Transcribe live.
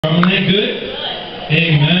That good?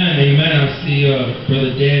 Amen, amen. I see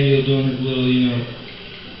Brother Daniel doing his little,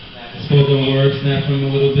 spoken word, snapping a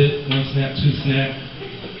little bit. One snap, two snap.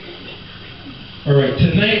 All right,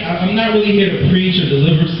 tonight I'm not really here to preach or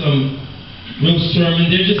deliver some real sermon.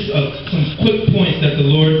 They're just some quick points that the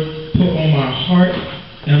Lord put on my heart,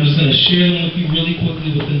 and I'm just going to share them with you really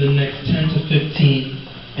quickly within the next 10 to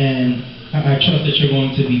 15, and I trust that you're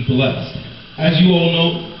going to be blessed. As you all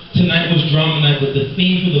know, tonight was drama night, but the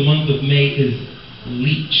theme for the month of May is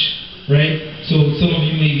leech, right? So some of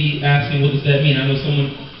you may be asking, what does that mean? I know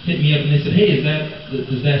someone hit me up and they said, hey,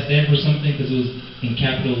 does that stand for something? Because it was in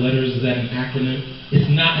capital letters. Is that an acronym?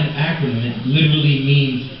 It's not an acronym. It literally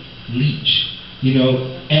means leech,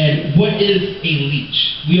 And what is a leech?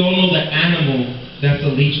 We all know the animal that's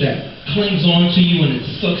a leech that clings on to you and it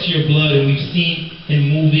sucks your blood. And we've seen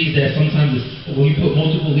in movies that sometimes when you put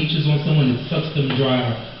multiple leeches on someone, it sucks them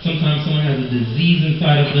dry. Sometimes someone has a disease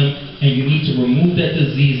inside of them and you need to remove that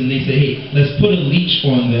disease, and they say, hey, let's put a leech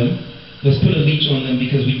on them. Let's put a leech on them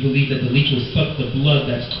because we believe that the leech will suck the blood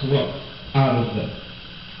that's corrupt out of them.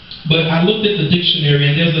 But I looked at the dictionary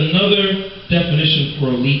and there's another definition for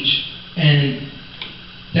a leech, and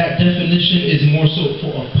that definition is more so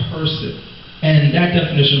for a person. And that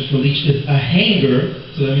definition for leech is a hanger,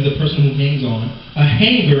 so that means a person who hangs on, a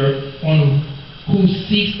hanger on who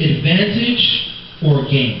seeks advantage or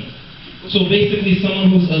gain. So basically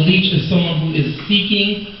someone who's a leech is someone who is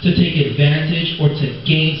seeking to take advantage or to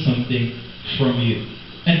gain something from you.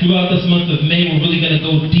 And throughout this month of May, we're really going to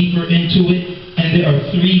go deeper into it. And there are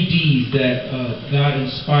 3 Ds that God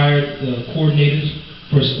inspired the coordinators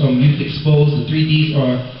for Youth Exposed. The 3 Ds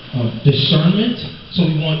are discernment. So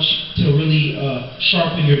we want you to really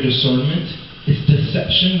sharpen your discernment. It's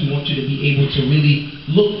deception. We want you to be able to really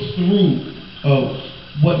look through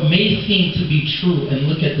what may seem to be true and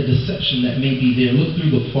look at the deception that may be there. Look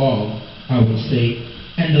through the fog, I would say.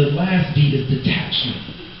 And the last D is detachment.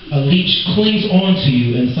 A leech clings onto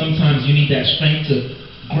you, and sometimes you need that strength to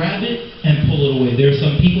grab it and pull it away. There are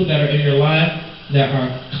some people that are in your life that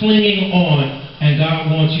are clinging on, and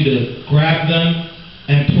God wants you to grab them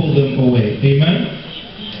and pull them away. Amen?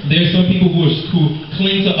 There's some people who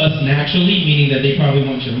cling to us naturally, meaning that they probably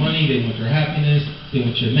want your money, they want your happiness, they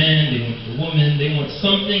want your man, they want your woman, they want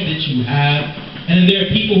something that you have. And then there are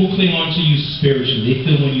people who cling on to you spiritually. They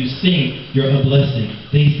feel when you sing, you're a blessing.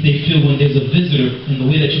 They feel when there's a visitor, and the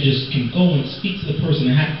way that you just can go and speak to the person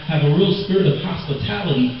and have a real spirit of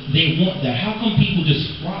hospitality, they want that. How come people just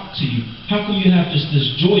flock to you? How come you have just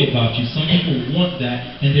this joy about you? Some people want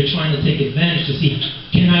that, and they're trying to take advantage to see,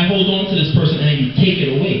 can I hold on to this person and then you take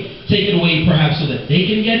it away? Take it away perhaps so that they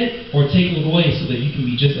can get it, or take it away so that you can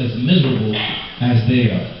be just as miserable as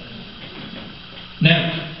they are.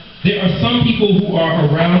 Now, there are some people who are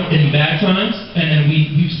around in bad times, and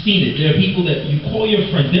we've seen it. There are people that you call your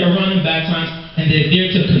friends, they're around in bad times, and they're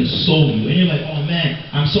there to console you. And you're like, oh man,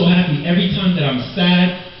 I'm so happy. Every time that I'm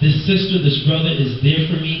sad, this sister, this brother is there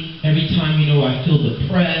for me. Every time, I feel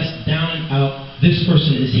depressed, down and out, this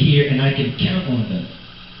person is here and I can count on them.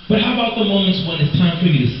 But how about the moments when it's time for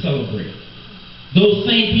you to celebrate? Those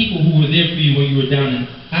same people who were there for you when you were down and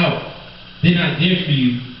out, they're not there for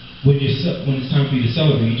you when it's time for you to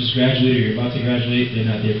celebrate. You just graduated, or you're about to graduate, they're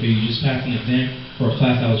not there for you. You just passed an exam for a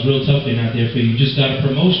class that was real tough, they're not there for you. You just got a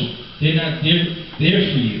promotion, they're not there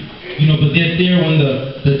for you. But they're there when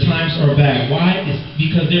the times are bad. Why? It's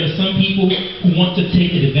because there are some people who want to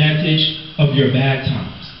take advantage of your bad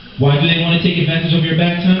times. Why do they want to take advantage of your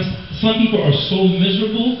bad times? Some people are so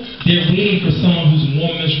miserable, they're waiting for someone who's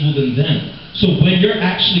more miserable than them. So when you're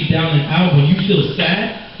actually down and out, when you feel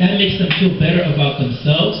sad, that makes them feel better about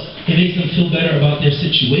themselves. It makes them feel better about their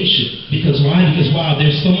situation. Because why? Because, wow,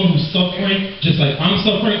 there's someone who's suffering just like I'm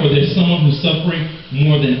suffering, or there's someone who's suffering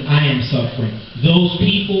more than I am suffering. Those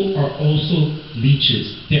people are also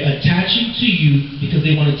leeches. They're attaching to you because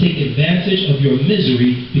they want to take advantage of your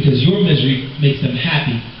misery, because your misery makes them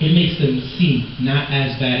happy. It makes them seem not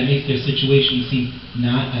as bad. It makes their situation seem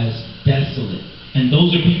not as desolate. And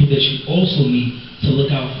those are people that you also need to look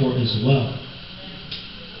out for as well.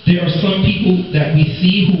 There are some people that we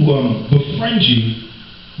see who befriend you,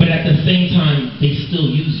 but at the same time, they still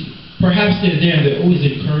use you. Perhaps they're there and they're always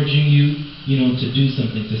encouraging you, to do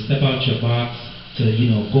something, to step out your box, to,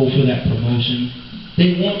 go for that promotion.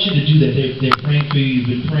 They want you to do that. They're praying for you. You've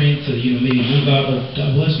been praying to, maybe move out.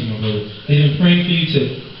 God bless you, my brother. They've been praying for you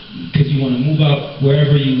because you want to move out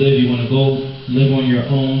wherever you live. You want to go live on your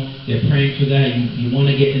own. They're praying for that. You want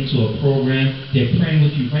to get into a program. They're praying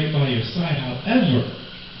with you right by your side. However,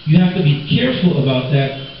 you have to be careful about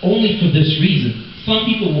that only for this reason. Some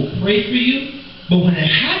people will pray for you, but when it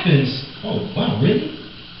happens, oh, wow, really?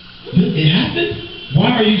 It happened?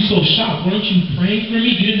 Why are you so shocked? Weren't you praying for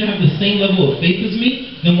me? You didn't have the same level of faith as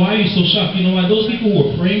me? Then why are you so shocked? You know why? Those people who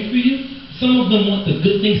are praying for you, some of them want the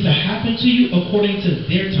good things to happen to you according to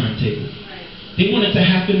their timetable. They want it to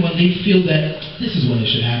happen when they feel that this is when it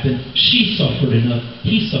should happen. She suffered enough.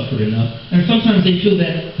 He suffered enough. And sometimes they feel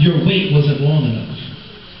that your wait wasn't long enough.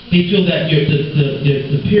 They feel that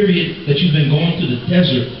the period that you've been going through the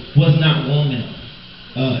desert was not long enough.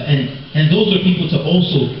 And those are people to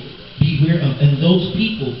also beware of. And those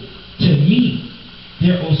people, to me,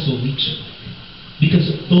 they're also leeches.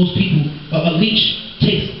 Because those people, a leech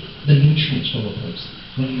takes the nutrients from a person.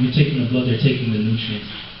 When you're taking the blood, they're taking the nutrients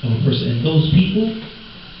of a person. And those people,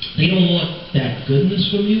 they don't want that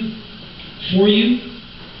goodness from you, for you,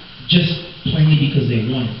 just plainly because they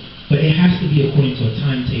want it. But it has to be according to a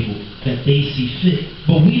timetable that they see fit.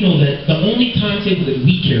 But we know that the only timetable that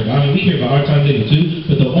we care about, I mean, we care about our timetable too,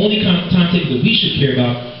 but the only timetable that we should care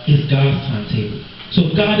about is God's timetable. So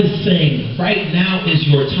if God is saying, right now is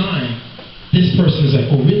your time, this person is like,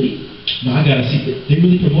 oh really? No, I gotta see, they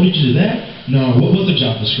really promoted you to that? No, what was the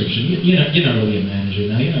job description? You're not really a manager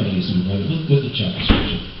now, you're not really a supervisor. What's the job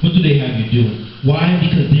description? What do they have you doing? Why?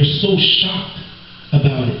 Because they're so shocked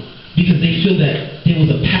about it. Because they feel that there was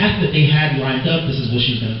a path that they had lined up. This is what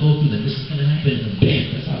she's going to go through, then this is going to happen, and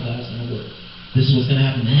bam, that's how God's going to work. This is what's going to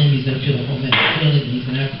happen to him. He's going to feel like, oh man, I'm failing, and he's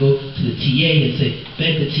going to have to go to the TA and say,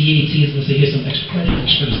 beg the TA. The TA is going to say, here's some extra credit.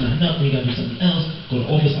 Extra is not enough. Then you got to do something else. Go to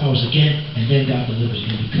office hours again, and then God delivers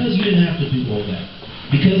you. And because you didn't have to do all that,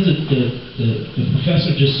 because the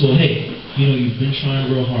professor just saw, hey, you know, you've been trying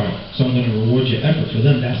real hard, so I'm going to reward your effort. For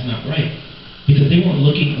them, that's not right. Because they weren't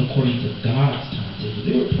looking according to God's timetable.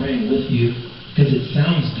 They were praying with you because it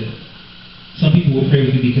sounds good. Some people will pray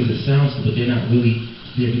with you because it sounds good, but they're not really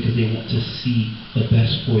there because they want to see the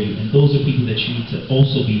best for you. And those are people that you need to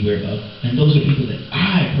also be aware of. And those are people that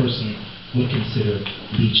I personally would consider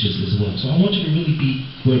leeches as well. So I want you to really be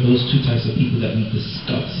aware of those two types of people that we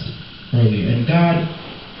discussed earlier. And God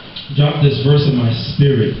dropped this verse in my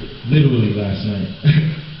spirit literally last night.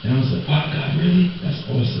 And I was like, wow, God, really? That's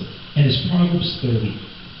awesome. And it's Proverbs 30.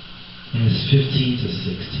 And it's 15 to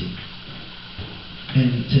 16.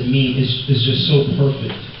 And to me, it's just so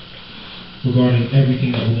perfect regarding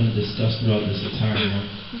everything that we're going to discuss throughout this entire month.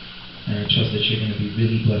 And I trust that you're going to be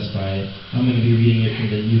really blessed by it. I'm going to be reading it from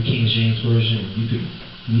the New King James Version. You could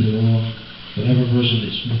read along, whatever version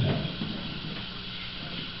that you have.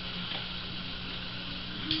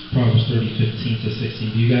 Proverbs 30, 15 to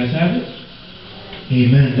 16. Do you guys have it?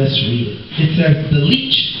 Amen. Let's read it. It says, the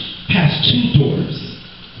leech has two doors,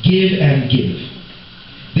 give and give.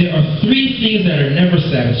 There are three things that are never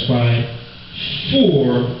satisfied,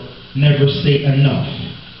 four never say enough.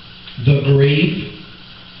 The grave,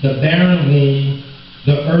 the barren womb,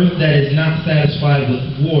 the earth that is not satisfied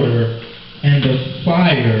with water, and the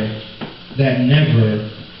fire that never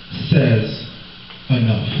says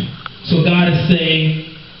enough. So God is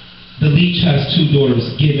saying, the leech has two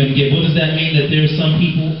daughters, give and give. What does that mean? That there's some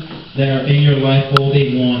people that are in your life, all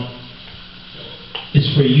they want is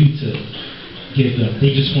for you to give them.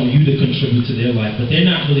 They just want you to contribute to their life, but they're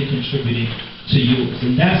not really contributing to yours.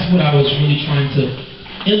 And that's what I was really trying to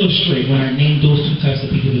illustrate when I named those two types of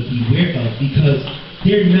people to beware of, because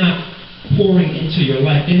they're not pouring into your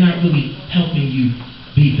life. They're not really helping you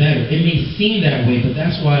be better. It may seem that way, but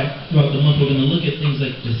that's why throughout the month we're going to look at things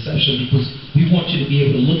like deception, because we want you to be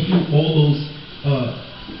able to look through all those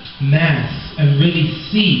masks and really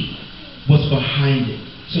see what's behind it.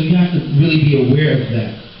 So you have to really be aware of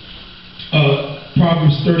that.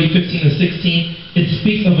 Proverbs 30, 15 to 16, it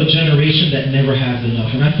speaks of a generation that never has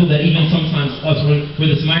enough. And I feel that even sometimes us,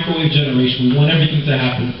 we're this microwave generation, we want everything to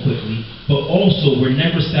happen quickly, but also we're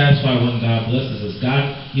never satisfied when God blesses us.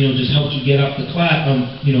 God, just helped you get out the class,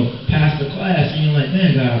 pass the class, and you're like,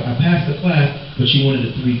 man, God, I passed the class, but you wanted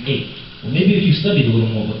a 3.8. Well, maybe if you studied a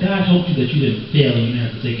little more, but God helped you that you didn't fail and you didn't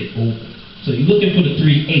have to take it over. So you're looking for the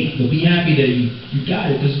 3.8, but be happy that you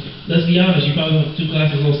got it, because let's be honest, you probably went 2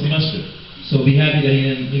 classes all semester. So be happy that he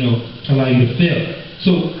didn't, allow you to fail.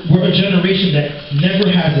 So we're a generation that never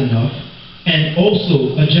has enough, and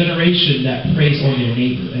also a generation that preys on their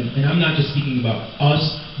neighbor. And I'm not just speaking about us,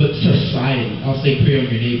 but society. I'll say pray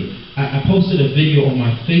on your neighbor. I posted a video on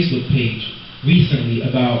my Facebook page recently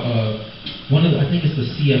about I think it's the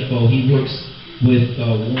CFO. He works with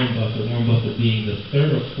Warren Buffett. Warren Buffett being the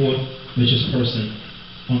 3rd or 4th richest person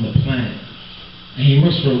on the planet. And he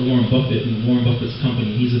works for Warren Buffett and Warren Buffett's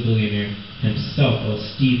company. He's a billionaire himself.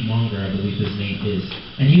 Steve Munger, I believe his name is.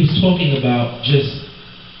 And he was talking about just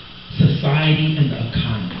society and the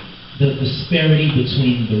economy. The disparity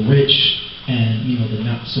between the rich and the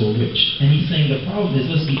not so rich. And he's saying the problem is,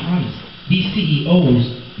 let's be honest, these CEOs,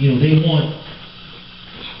 they want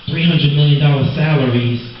 $300 million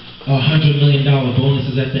salaries, $100 million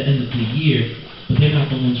bonuses at the end of the year, but they're not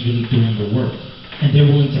the ones really doing the work. And they're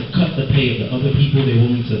willing to cut the pay of the other people. They're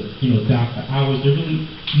willing to, dock the hours. They're really,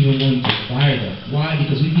 willing to fire them. Why?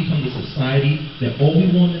 Because we've become the society that all we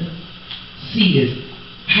want to see is,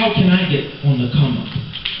 how can I get on the come up?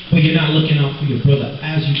 But you're not looking out for your brother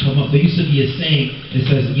as you come up. There used to be a saying that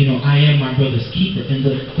says, I am my brother's keeper. And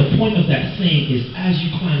the point of that saying is, as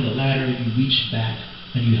you climb the ladder, you reach back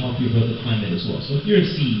and you help your brother climb it as well. So if you're a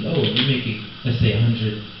CEO and you're making, let's say,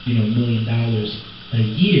 $100 million a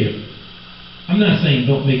year, I'm not saying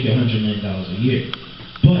don't make your $100 million a year,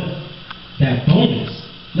 but that bonus,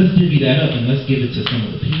 let's divvy that up and let's give it to some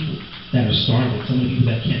of the people that are starving, some of the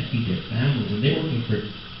people that can't feed their families, and they're working for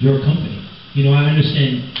your company. I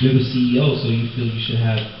understand you're the CEO, so you feel you should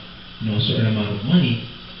have, a certain amount of money,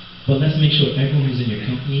 but let's make sure everyone who's in your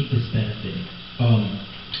company is benefiting.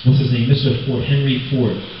 What's his name? Mr. Ford, Henry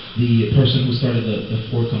Ford, the person who started the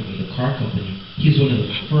Ford company, the car company. He's one of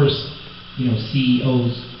the first,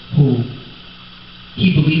 CEOs who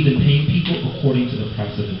he believed in paying people according to the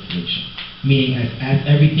price of inflation. Meaning, as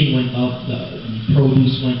everything went up, the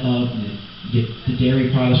produce went up, the dairy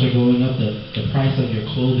products were going up, the price of your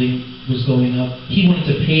clothing was going up. He wanted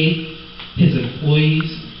to pay his employees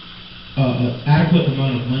an adequate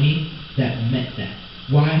amount of money that met that.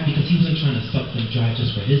 Why? Because he wasn't trying to suck them dry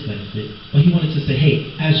just for his benefit, but he wanted to say,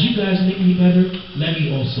 hey, as you guys make me better, let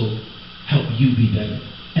me also help you be better.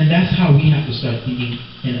 And that's how we have to start thinking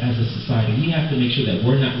as a society. We have to make sure that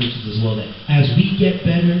we're not Leeches as well, that as we get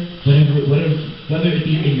better, whether it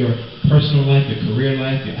be in your personal life, your career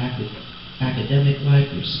life, your academic life,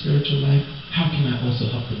 your spiritual life, how can I also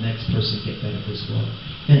help the next person get better as well?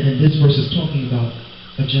 And this verse is talking about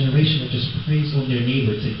a generation that just prays on their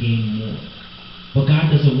neighbor to gain more. But God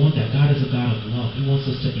doesn't want that. God is a God of love. He wants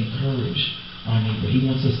us to encourage our neighbor. He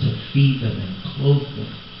wants us to feed them and clothe them.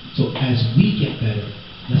 So as we get better,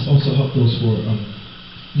 let's also help those who are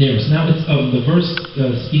near us. Now, the verse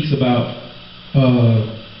speaks about,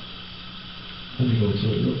 let me go to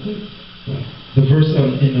it real quick. The verse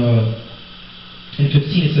in 15,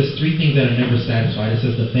 it says three things that are never satisfied. It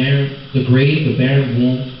says the grave, the barren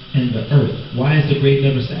womb, and the earth. Why is the grave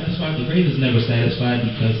never satisfied? The grave is never satisfied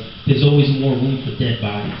because there's always more room for dead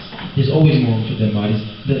bodies. There's always more room for dead bodies.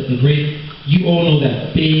 The grave, you all know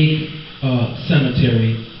that big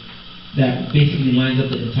cemetery that basically lines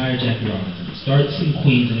up the entire Jackie Robinson. It starts in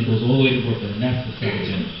Queens and it goes all the way to Brooklyn, and that's the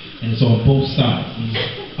cemetery. And it's on both sides.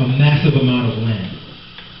 It's a massive amount of land.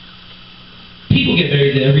 People get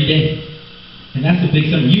buried there every day. And that's the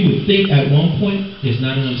big cemetery. You would think at one point there's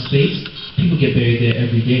not enough space. People get buried there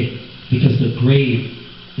every day because the grave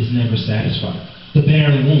is never satisfied. The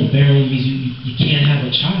barren womb means you can't have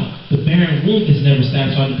a child. The barren womb is never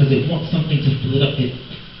satisfied because it wants something to fill it up.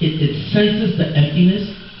 It senses the emptiness,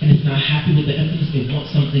 and it's not happy with the emptiness. It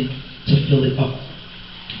wants something to fill it up.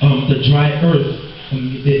 The dry earth,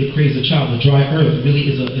 it creates a child. The dry earth really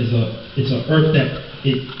is a earth that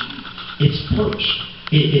it's parched.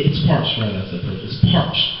 It's parched, rather. That's the purpose. It's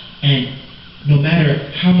parched, and no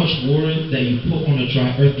matter how much water that you put on a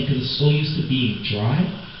dry earth, because it's so used to being dry,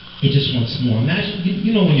 it just wants more. Imagine,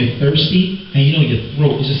 when you're thirsty and your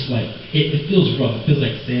throat is just like it feels rough. It feels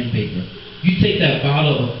like sandpaper. You take that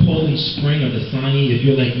bottle of Poland Spring or Dasani, if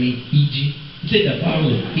you're like me, Fiji. You take that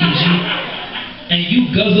bottle of Fiji, and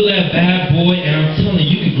you guzzle that bad boy, and I'm telling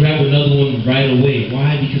you, you can grab another one right away.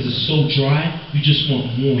 Why? Because it's so dry, you just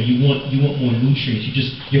want more. You want more nutrients.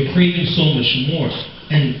 You're craving so much more.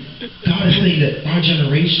 And God is saying that our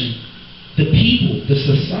generation, the people, the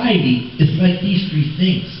society, is like these three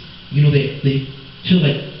things. They feel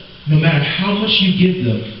like no matter how much you give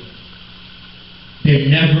them,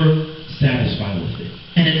 they're never satisfied with it.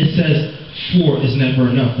 And then it says 4 is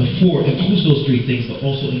never enough. The 4 includes those three things, but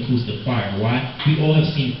also includes the fire. Why? We all have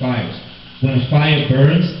seen fires. When a fire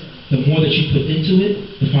burns, the more that you put into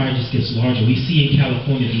it, the fire just gets larger. We see in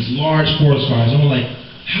California these large forest fires, and we're like,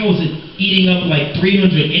 how is it eating up like 300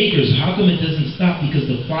 acres? How come it doesn't stop? Because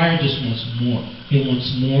the fire just wants more. It wants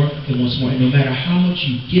more, it wants more. And no matter how much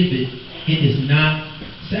you give it, it is not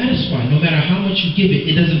satisfied. No matter how much you give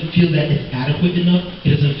it, it doesn't feel that it's adequate enough.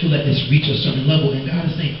 It doesn't feel that it's reached a certain level. And God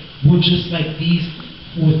is saying, we're just like these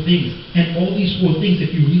 4 things. And all these 4 things,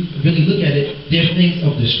 if you really look at it, they're things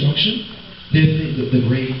of destruction. They're things of the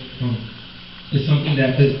grave. Is something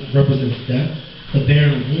that represents death. The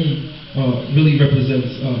barren womb really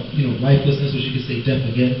represents lifelessness, which you could say death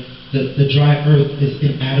again. The dry earth is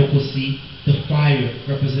inadequacy. The fire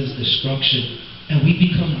represents destruction. And we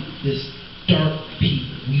become this dark people.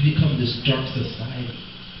 We become this dark society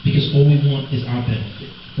because all we want is our benefit,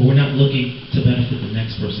 or we're not looking to benefit the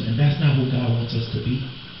next person, and that's not who God wants us to be.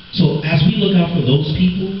 So as we look out for those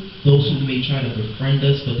people, those who may try to befriend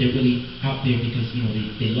us, but they're really out there because, you know,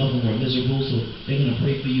 they love and we're miserable, so they're going to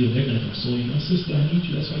pray for you and they're going to console you. My sister, I need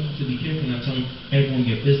you. That's why you have to be careful not telling everyone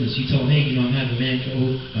your business. You tell them, hey, you know, I'm having man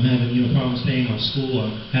trouble. I'm having, you know, problems paying my school.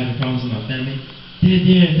 I'm having problems in my family. They're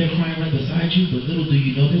there and they're crying right beside you, but little do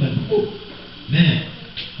you know, they're like, oh, man,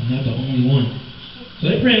 I'm not the only one.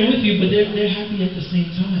 So they're praying with you, but they're happy at the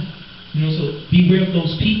same time. You know, so beware of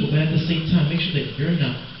those people, but at the same time, make sure that you're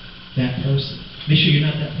not that person. Make sure you're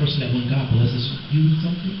not that person that when God blesses you with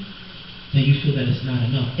something, that you feel that it's not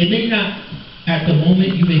enough. It may not, at the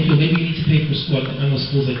moment, you may feel maybe you need to pay for school. I know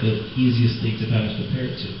school's like the easiest thing to kind of compare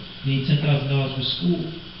it to. You need $10,000 for school.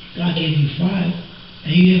 God gave you $5,000.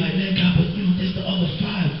 And you're like, man, God, but you know, there's the other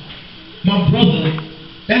 $5,000. My brother,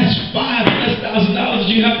 that's $5,000 that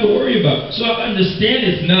you have to worry about. So I understand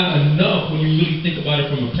it's not enough when you really think about it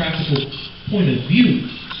from a practical point of view.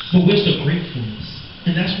 But where's the gratefulness?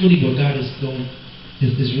 And that's really what God is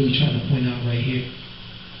really trying to point out right here.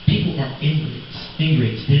 People are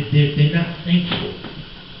ingrates. They're not thankful.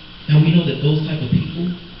 And we know that those type of people,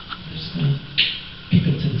 they're just going to kick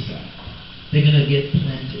them to the side. They're going to get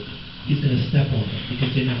planted. He's going to step on them because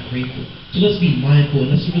they're not grateful. So let's be mindful and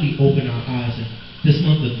let's really open our eyes. And this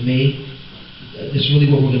month of May is really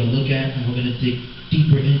what we're going to look at, and we're going to dig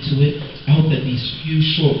deeper into it. I hope that these few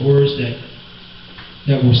short words that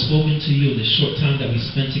were spoken to you in the short time that we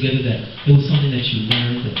spent together, that it was something that you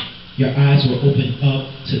learned, that your eyes were opened up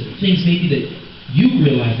to things maybe that you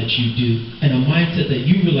realize that you do, and a mindset that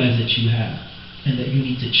you realize that you have, and that you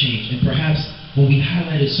need to change. And perhaps when we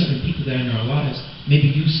highlighted certain people that are in our lives, maybe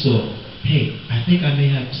you saw, hey, I think I may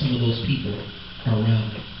have some of those people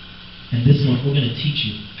around me. And this month we're going to teach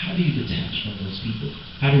you, how do you detach from those people?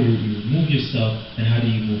 How do you remove yourself, and how do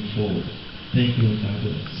you move forward? Thank you, and God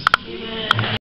bless.